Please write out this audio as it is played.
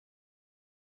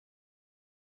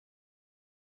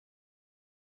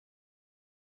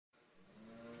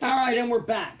Alright, and we're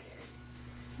back.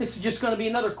 This is just going to be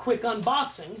another quick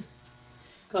unboxing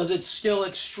because it's still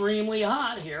extremely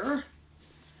hot here.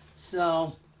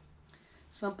 So,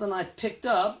 something I picked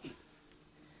up.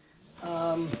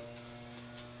 Again,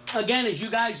 as you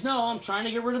guys know, I'm trying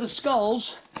to get rid of the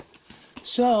skulls.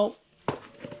 So,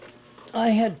 I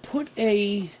had put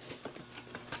a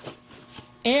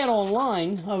ad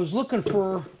online. I was looking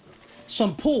for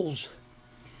some pulls.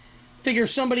 Figure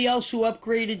somebody else who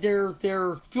upgraded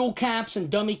their fuel caps and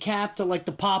dummy cap to like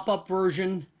the pop-up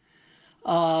version,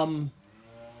 or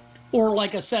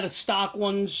like a set of stock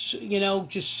ones, you know,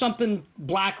 just something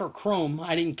black or chrome.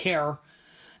 I didn't care.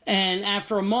 And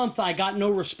after a month, I got no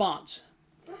response.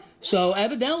 So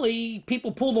evidently,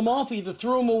 people pulled them off, either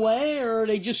threw them away or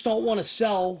they just don't want to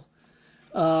sell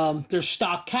their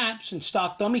stock caps and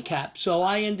stock dummy caps. So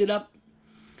I ended up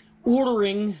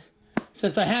ordering.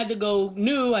 Since I had to go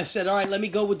new, I said, all right, let me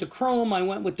go with the chrome. I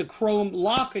went with the chrome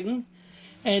locking,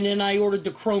 and then I ordered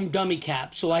the chrome dummy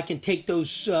cap so I can take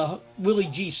those Willie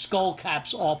G skull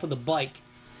caps off of the bike.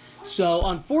 So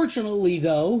unfortunately,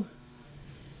 though,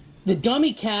 the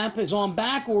dummy cap is on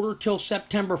back order till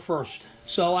September 1st.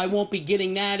 So I won't be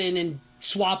getting that in and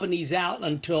swapping these out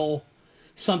until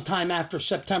sometime after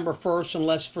September 1st,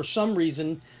 unless for some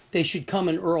reason they should come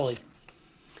in early.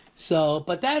 So,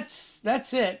 but that's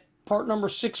it. Part number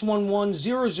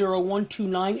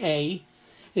 611-00129A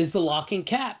is the locking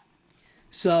cap.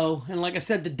 So, and like I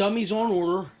said, the dummy's on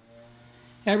order.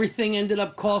 Everything ended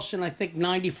up costing, I think,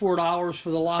 $94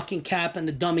 for the locking cap and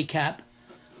the dummy cap.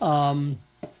 And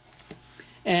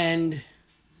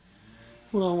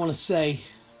what do I want to say?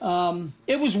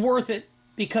 It was worth it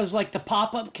because, like, the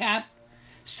pop-up cap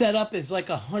setup is like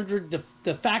 $100.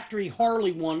 The factory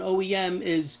Harley one, OEM,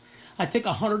 is, I think,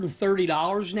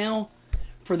 $130 now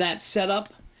for that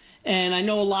setup. And I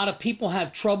know a lot of people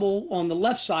have trouble on the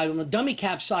left side, on the dummy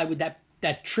cap side, with that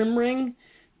trim ring.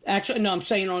 Actually, no, I'm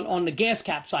saying on the gas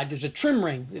cap side, there's a trim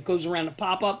ring that goes around the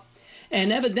pop-up,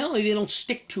 and evidently they don't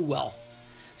stick too well.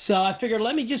 So I figured,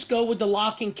 let me just go with the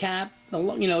locking cap.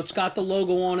 You know, it's got the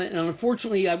logo on it, and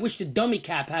unfortunately, I wish the dummy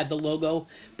cap had the logo,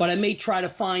 but I may try to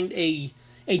find a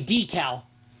decal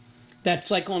that's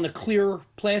like on the clear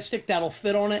plastic that'll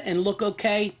fit on it and look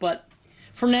okay, but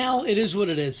for now, it is what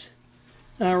it is.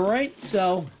 All right,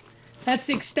 so that's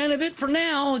the extent of it for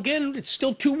now. Again, it's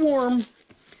still too warm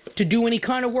to do any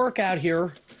kind of work out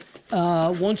here.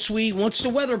 Once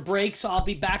the weather breaks, I'll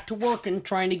be back to work and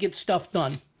trying to get stuff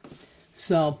done.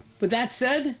 So, with that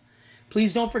said,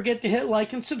 please don't forget to hit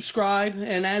like and subscribe.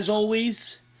 And as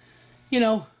always, you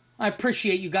know, I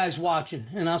appreciate you guys watching,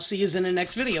 and I'll see you in the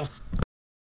next video.